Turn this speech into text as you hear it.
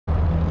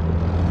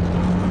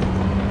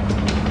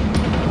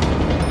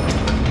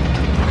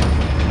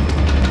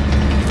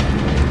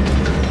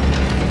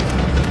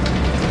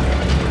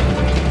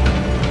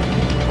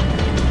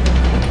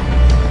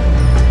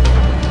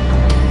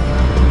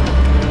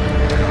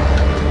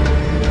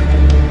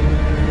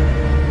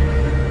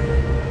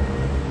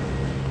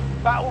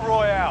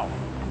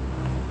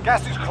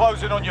Gas is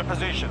closing on your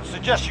position.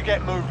 Suggest you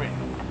get moving.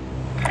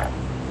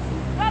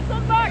 Cops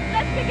on mark,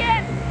 let's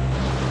begin!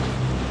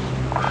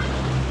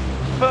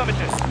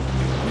 Affirmative.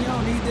 We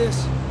don't need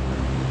this.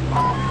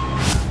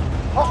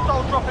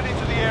 Hostile dropping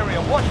into the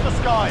area. Watch the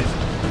skies.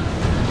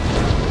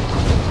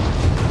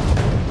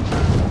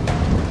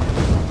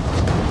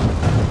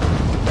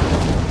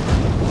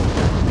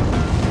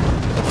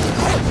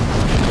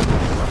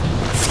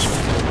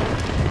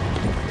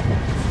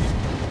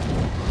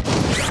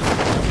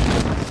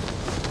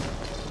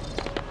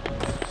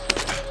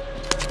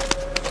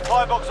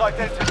 Supply box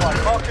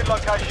identified. Marking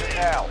location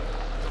now.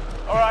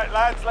 All right,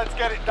 lads, let's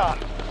get it done.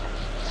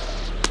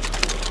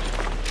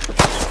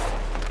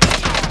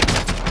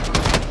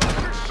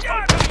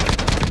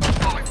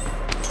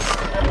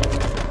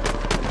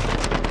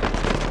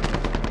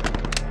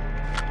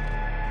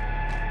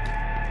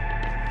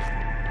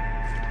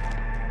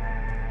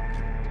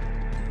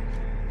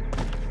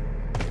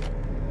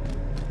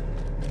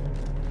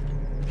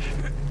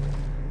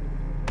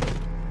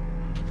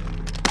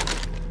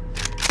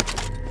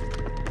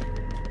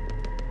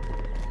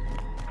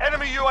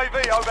 Enemy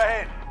UAV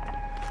overhead.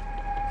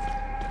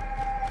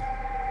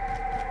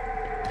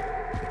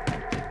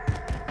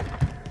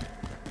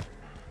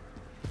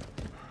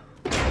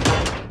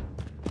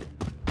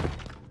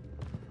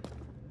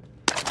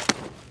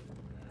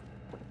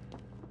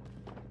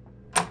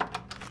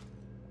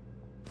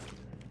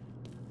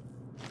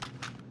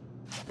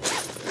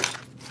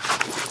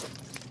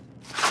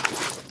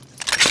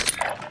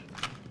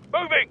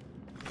 Moving!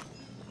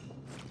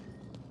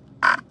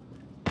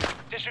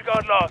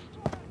 Disregard last.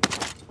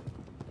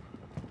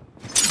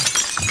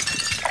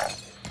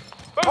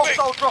 Moving!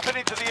 Hostile dropping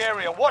into the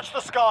area. Watch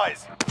the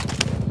skies.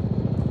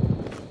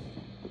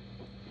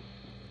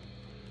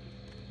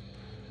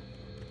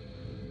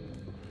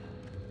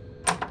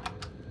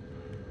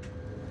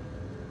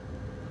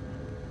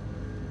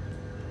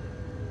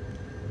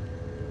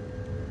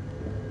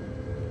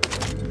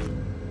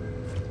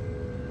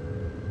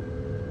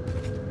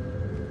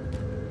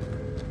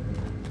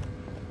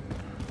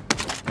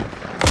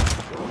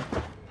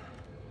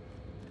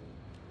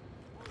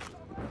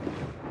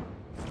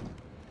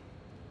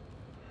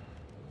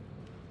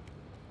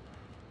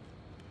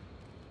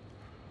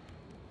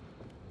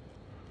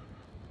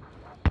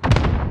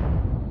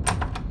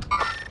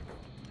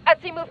 I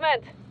see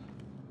movement.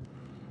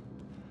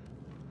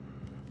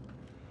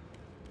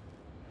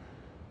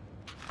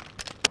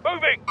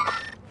 Moving!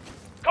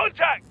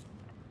 Contact!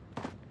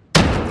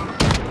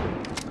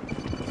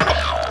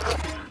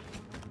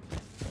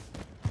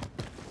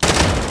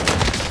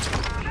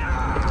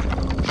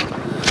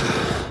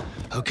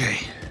 Okay.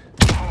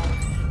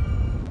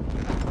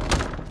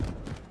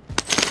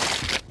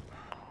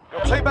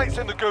 Your teammates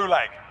in the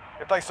gulag.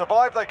 If they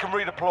survive, they can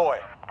redeploy.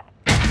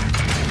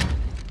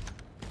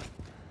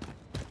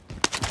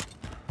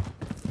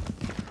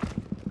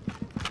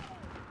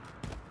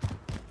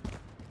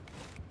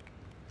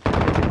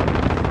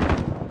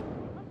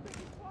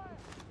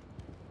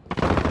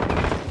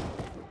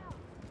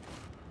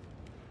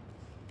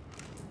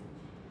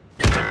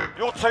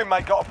 Your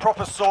teammate got a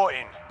proper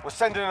sorting. We're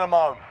sending them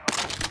home.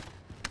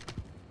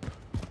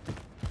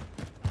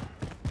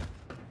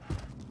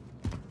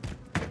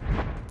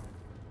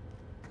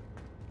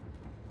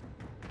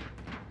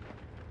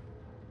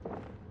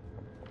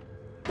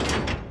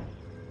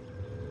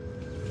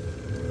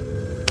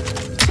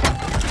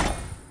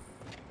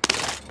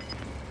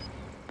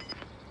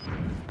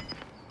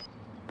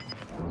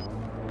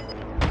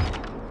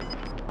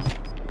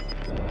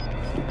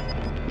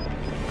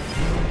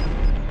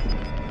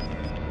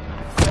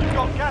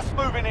 Got gas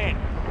moving in.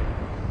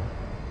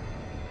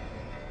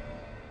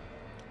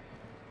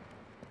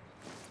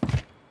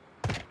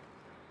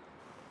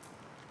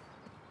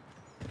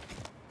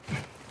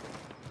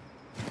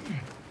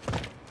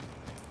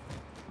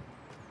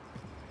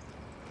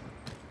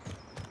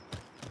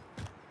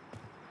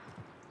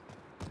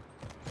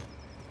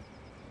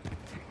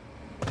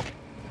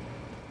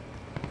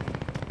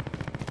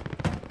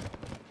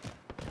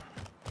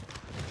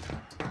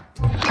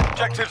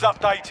 Objectives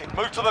updated.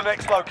 Move to the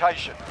next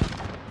location.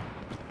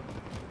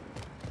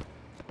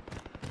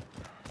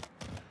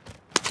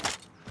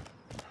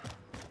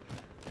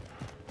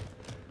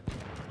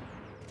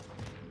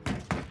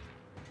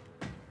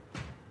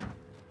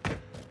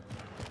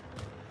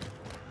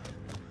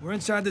 We're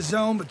inside the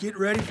zone, but get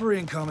ready for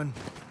incoming.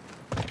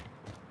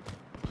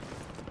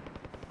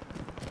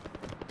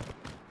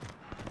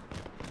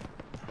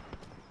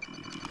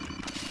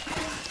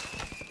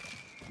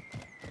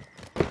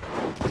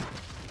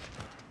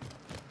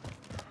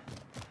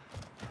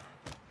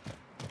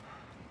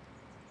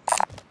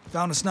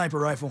 Found a sniper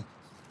rifle.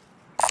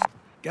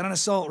 Got an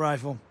assault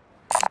rifle.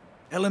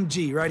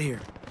 LMG right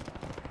here.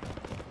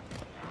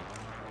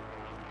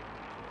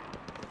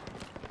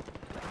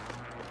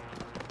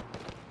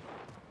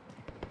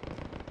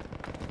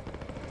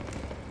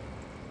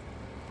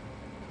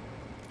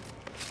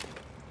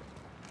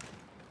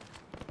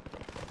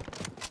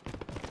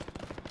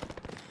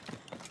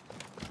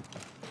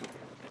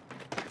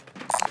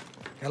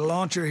 Got a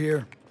launcher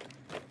here.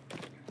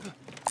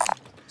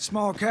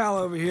 small cal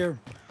over here.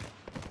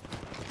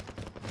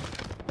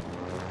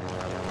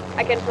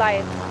 I can fly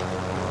it.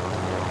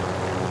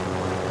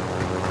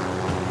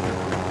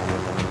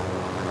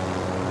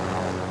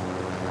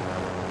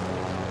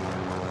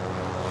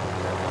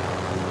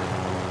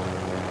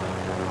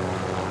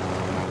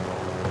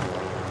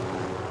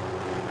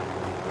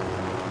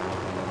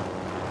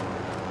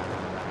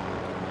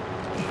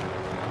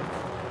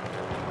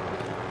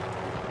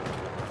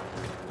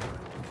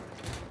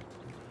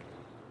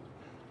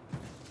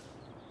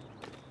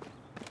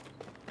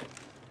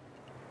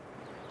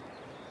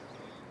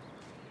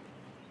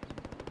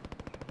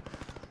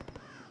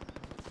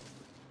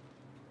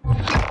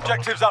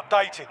 Objectives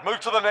updated.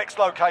 Move to the next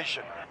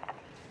location.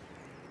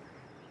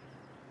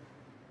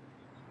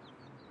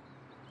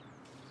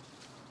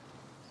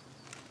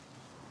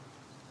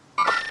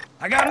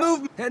 I got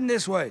movement. Heading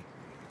this way.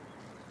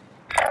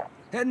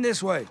 Heading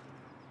this way.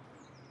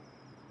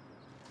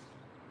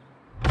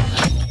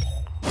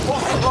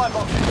 One supply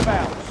box is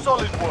found.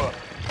 Solid work.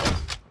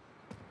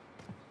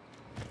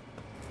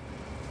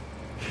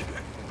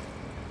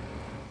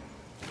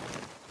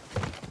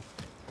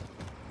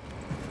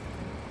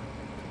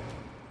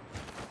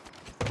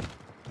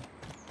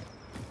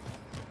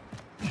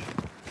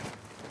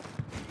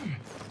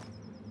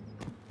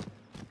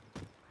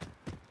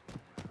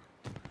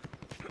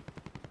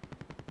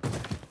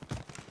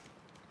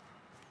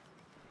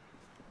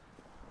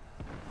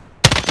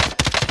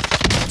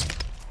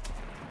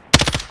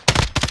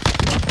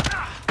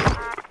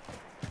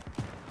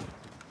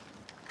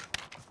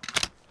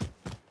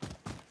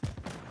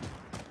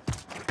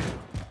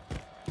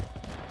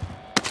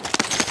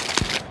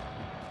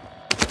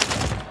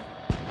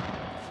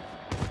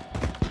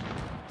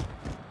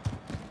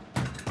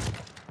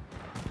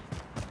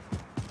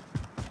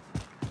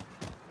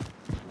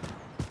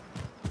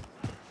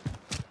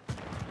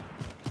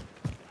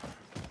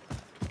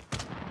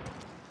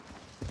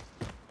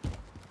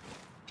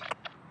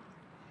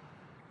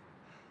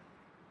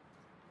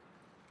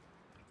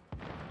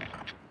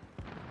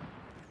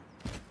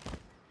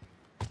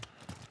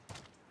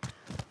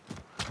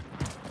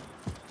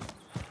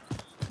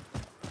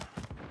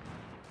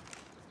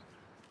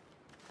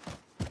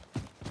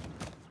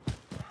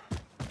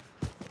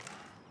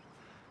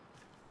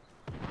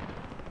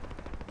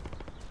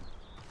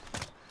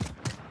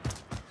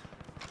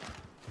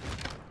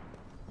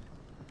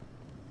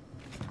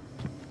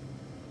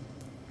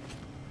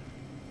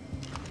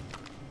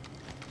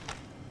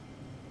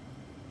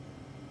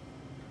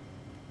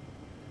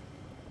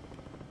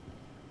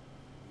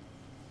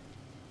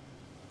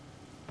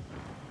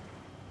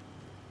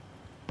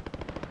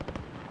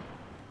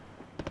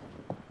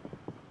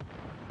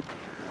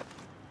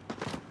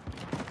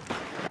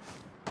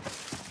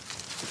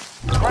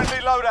 Friendly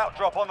loadout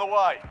drop on the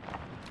way.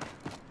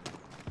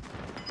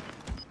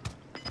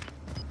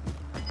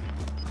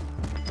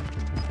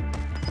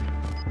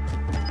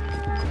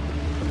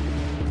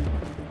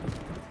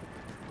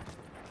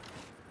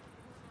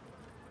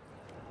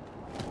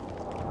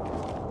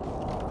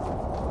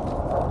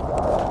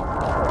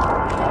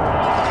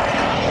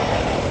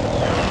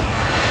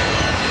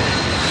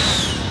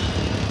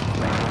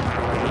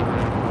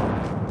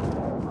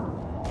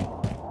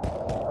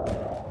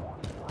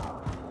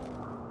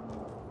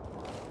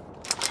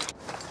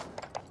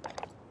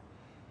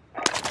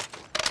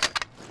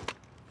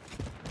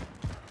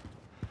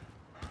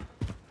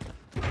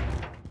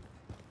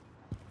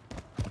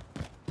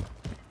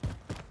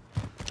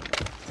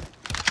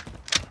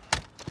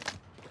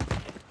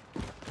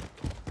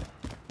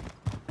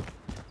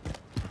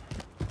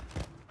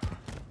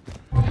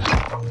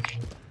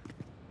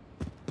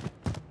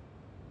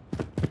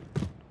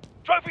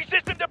 Trophy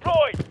system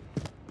deployed!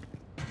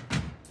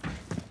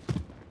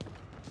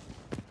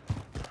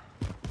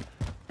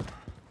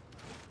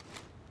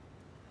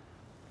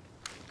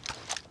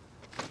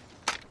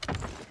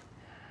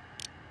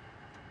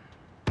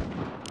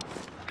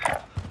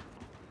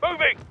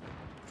 Moving!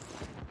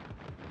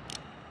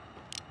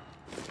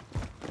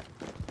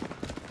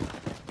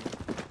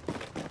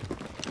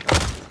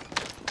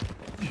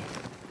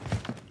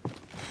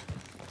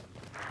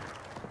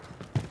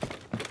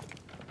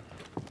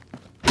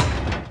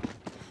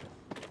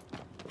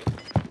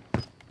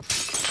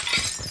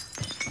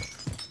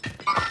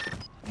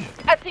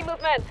 I see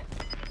movement.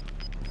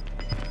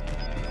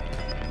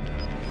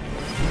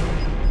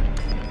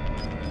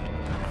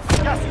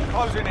 Gas is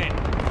closing in.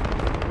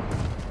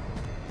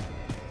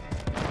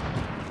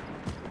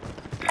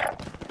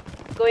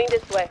 Going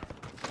this way.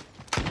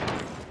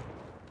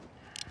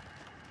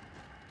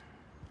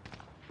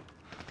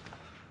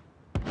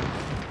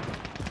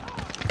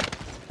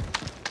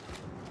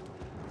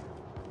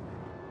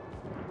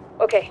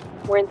 Okay,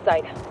 we're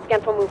inside.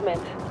 Scan for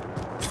movement.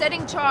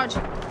 Setting charge.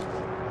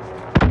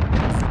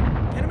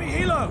 Enemy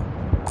helo!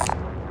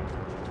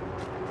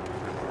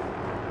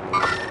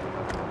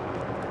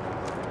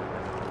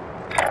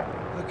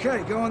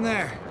 Okay, going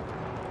there.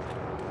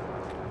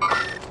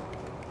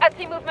 I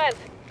see movement.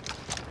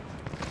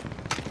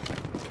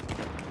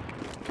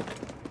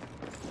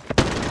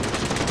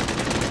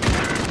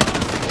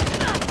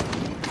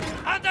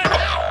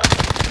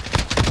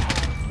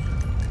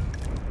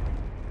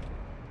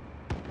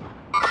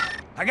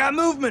 I got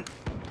movement.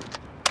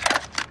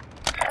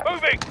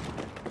 Moving!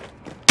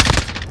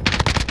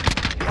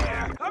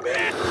 I'm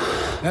in.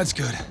 That's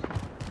good.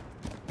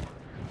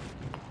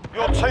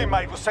 Your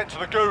teammate was sent to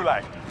the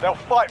gulag. They'll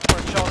fight for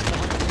a chance to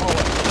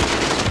redeploy.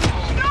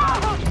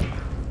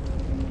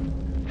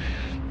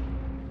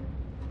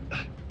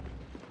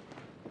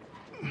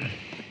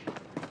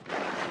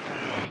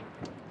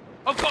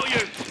 I've got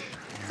you!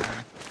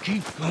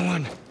 Keep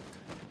going.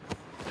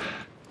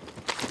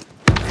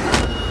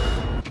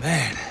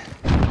 Man.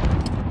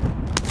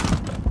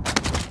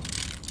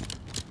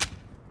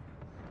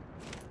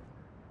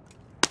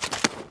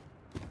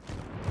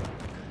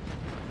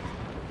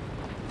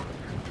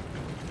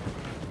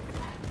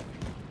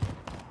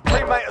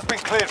 Teammate has been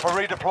cleared for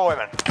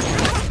redeployment.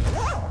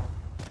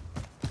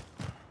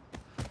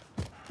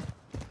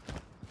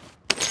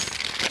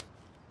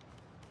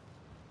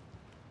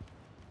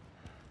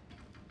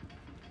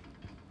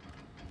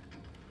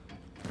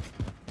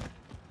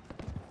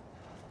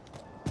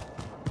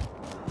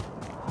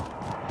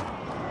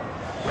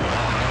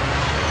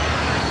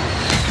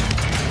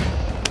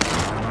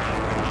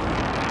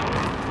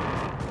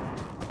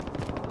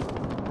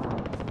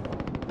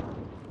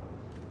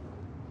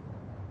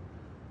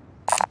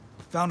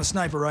 Found a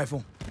sniper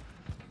rifle.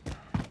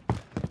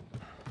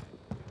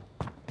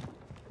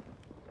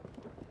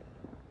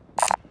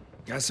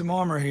 Got some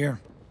armor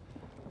here.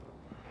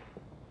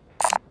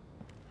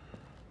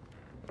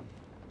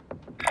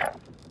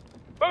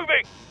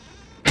 Moving!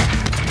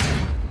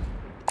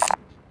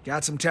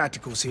 Got some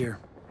tacticals here.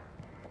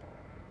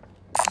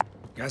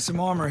 Got some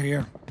armor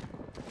here.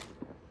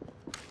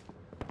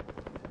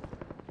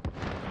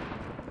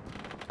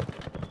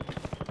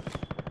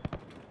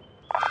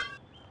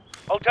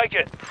 I'll take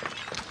it.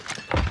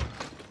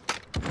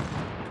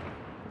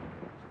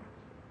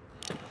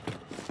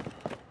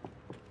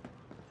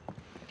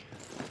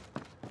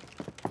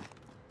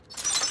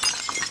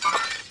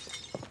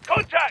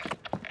 Contact!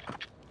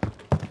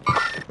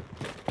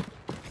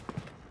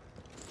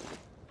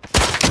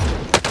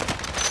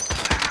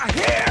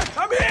 Here!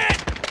 I'm in!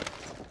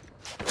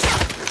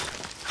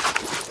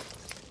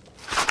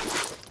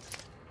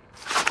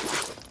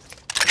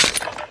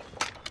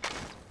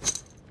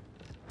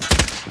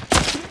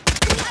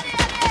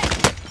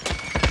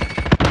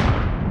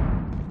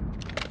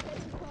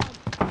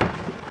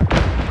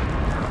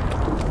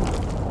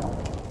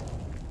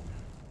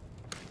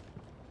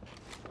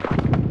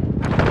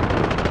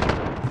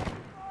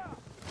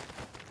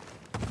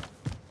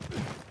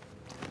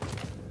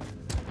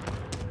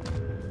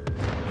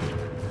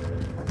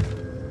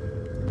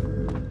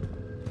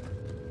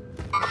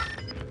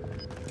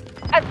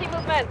 I see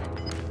movement.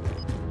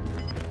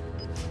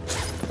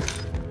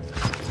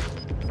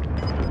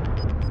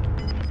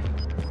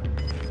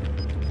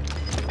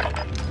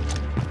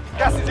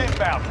 Gas is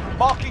inbound.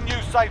 Marking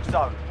new safe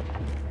zone.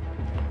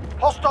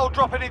 Hostile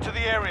dropping into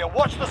the area.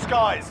 Watch the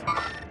skies.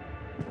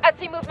 I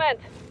see movement.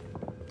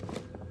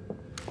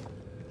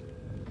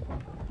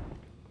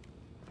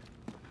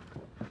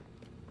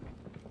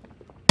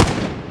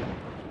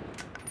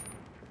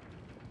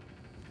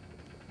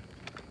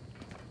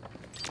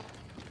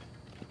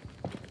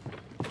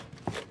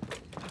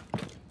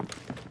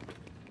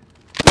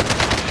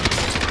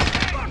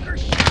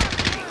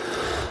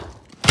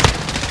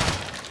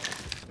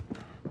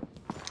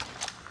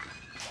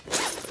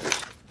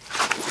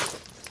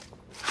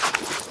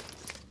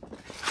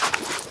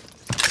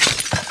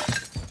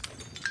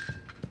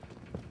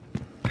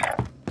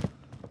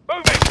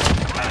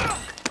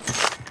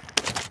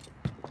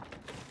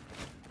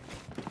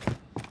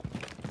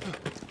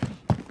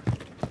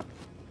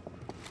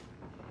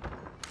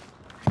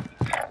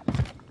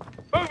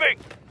 Moving!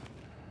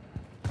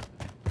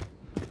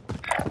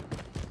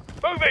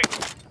 Moving!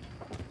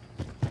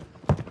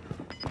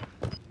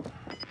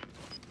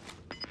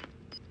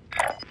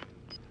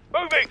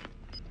 Moving!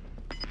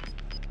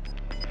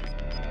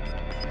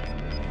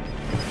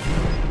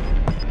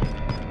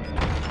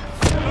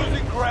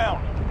 Losing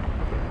ground.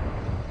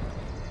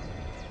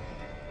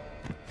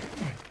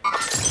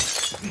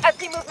 I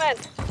see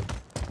movement.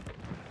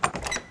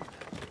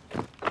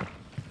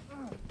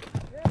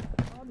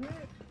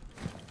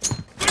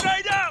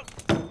 Grenade out!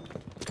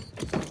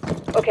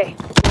 Okay.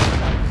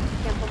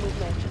 Cancel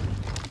movement.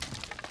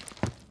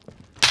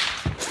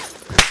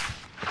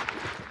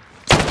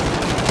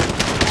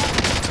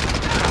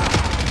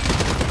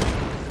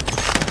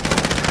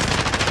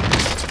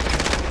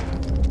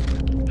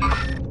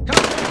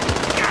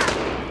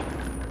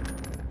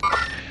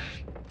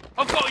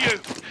 I've got you!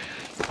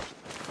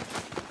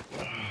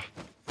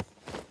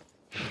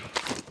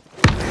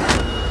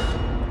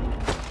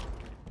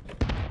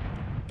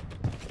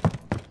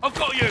 I've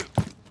got you!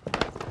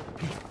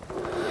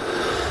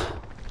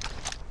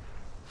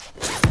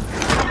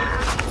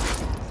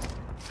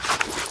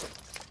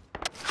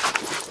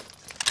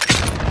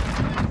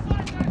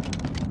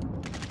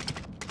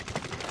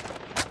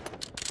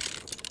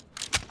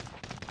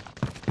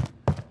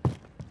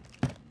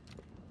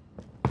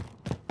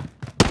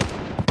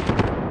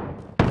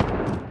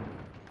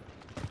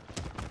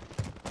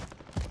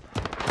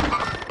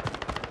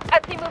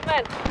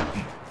 men.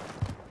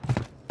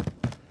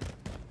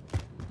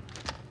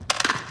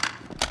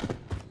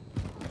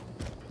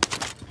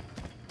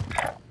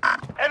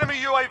 Enemy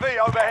UAV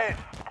overhead.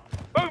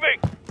 Moving!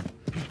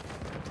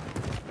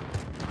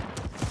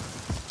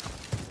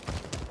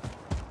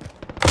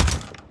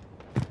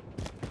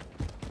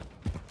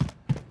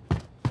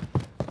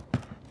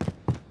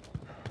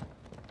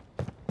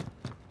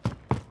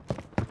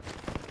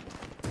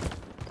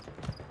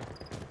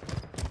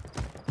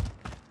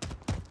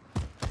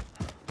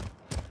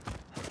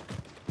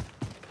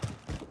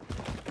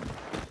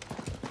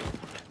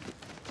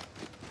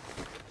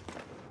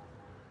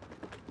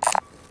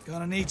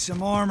 Gonna need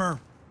some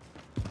armor.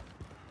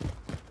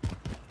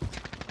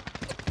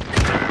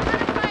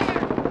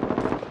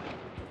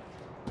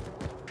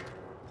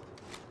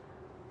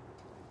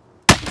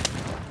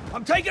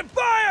 I'm taking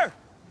fire!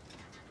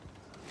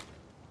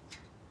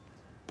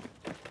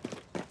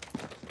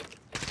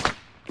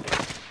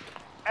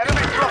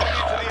 Enemy dropping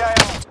into the AO.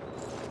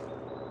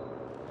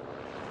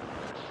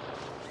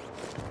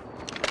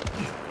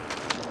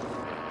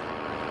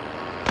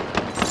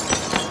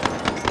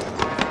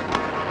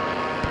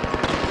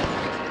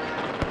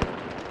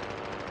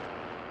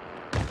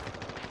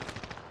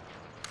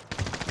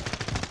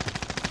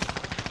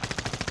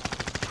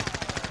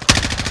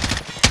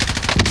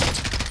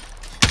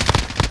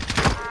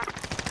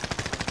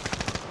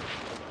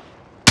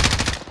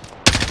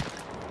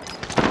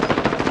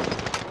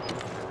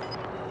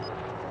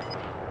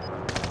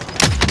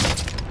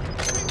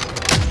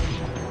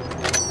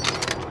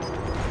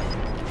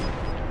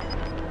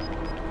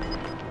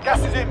 Gas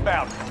is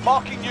inbound.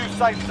 Marking new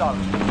safe zone.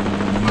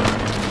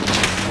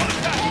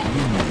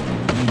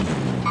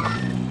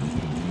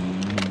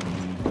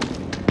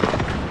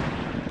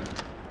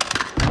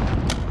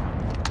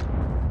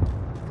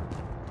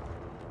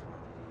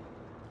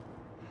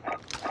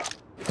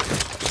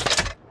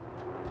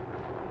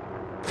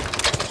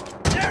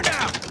 There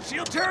now!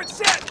 Shield turret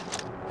set!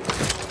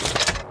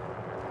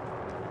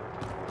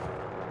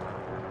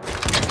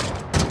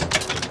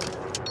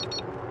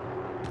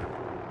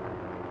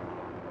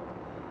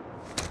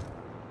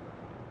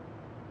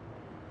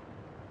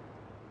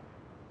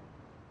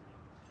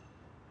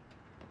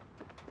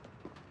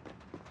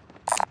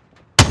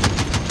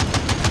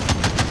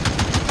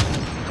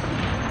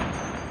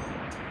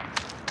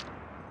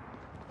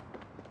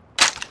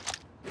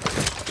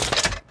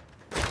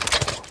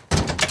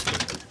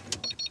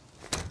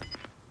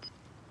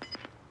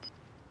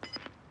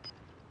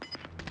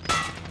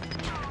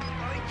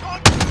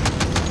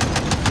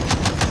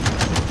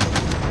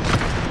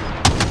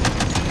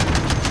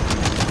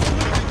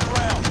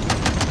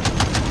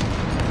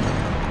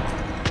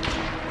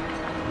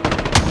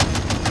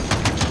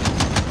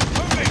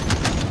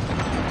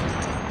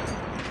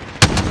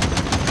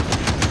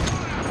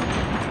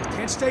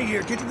 Stay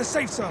here. Get to the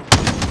safe zone.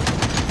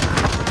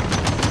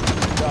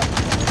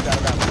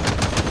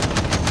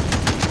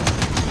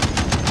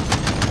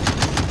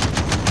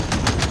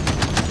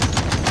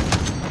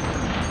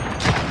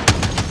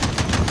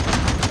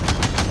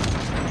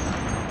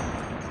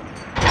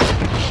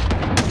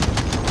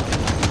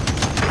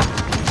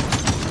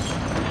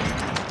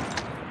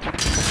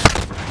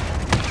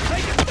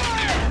 Taking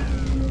fire!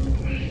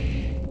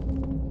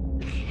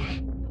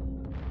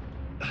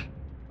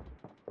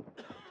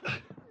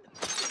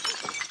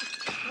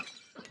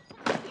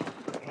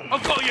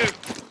 I've got you!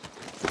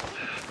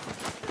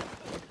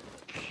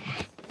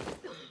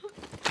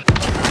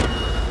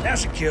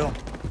 That's a kill.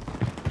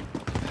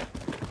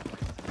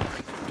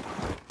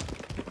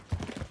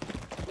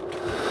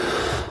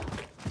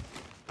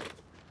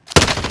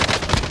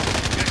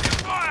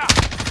 Fire!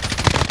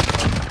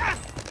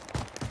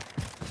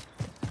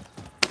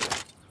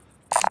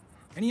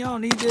 Any of y'all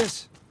need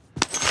this?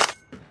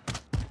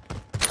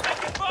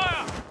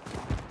 Fire!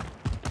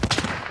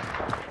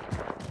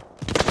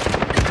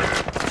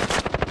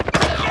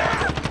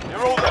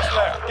 You're all that's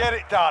left. Get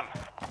it done.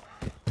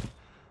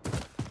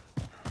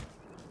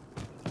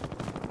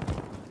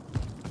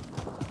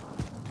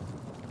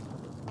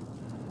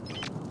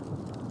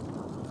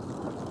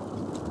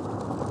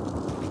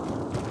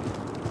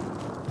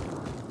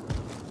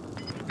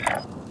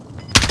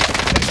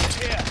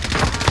 Here!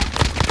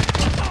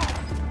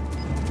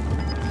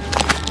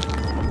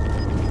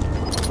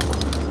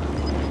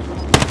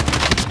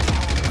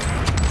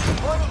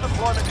 Final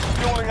deployment is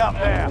fueling up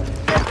there.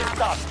 Get this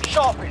done.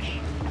 Sharpish.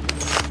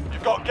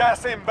 You've got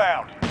gas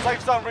inbound.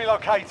 Safe zone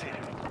relocated.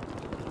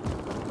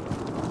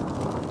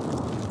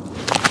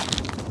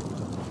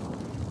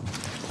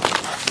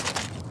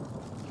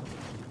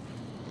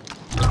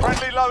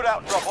 Friendly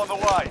loadout drop on the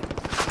way.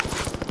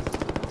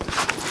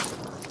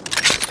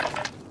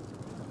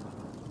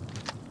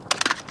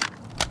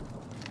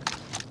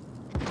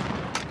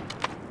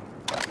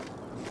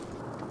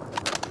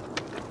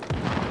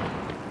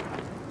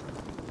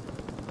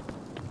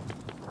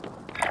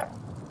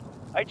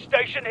 Aid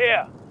station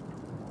here!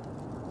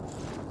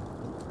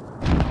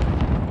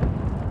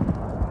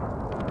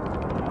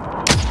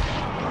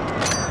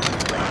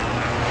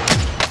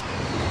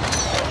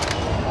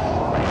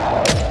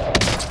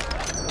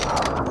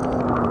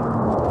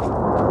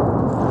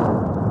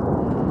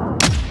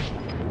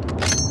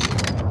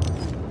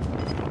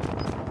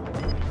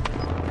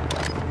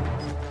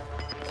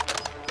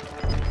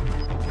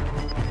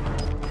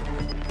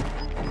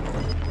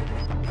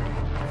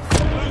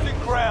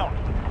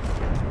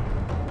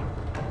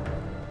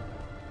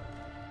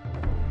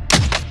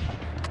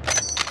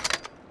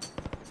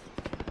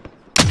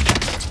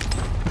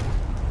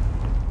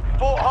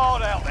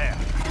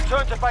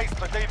 base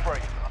for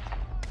debrief.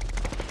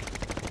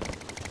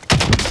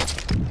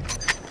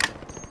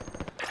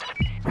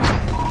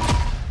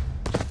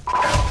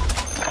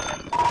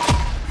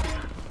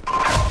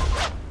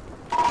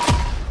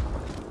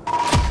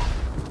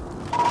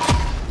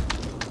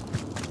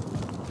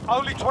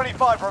 Only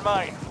 25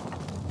 remain.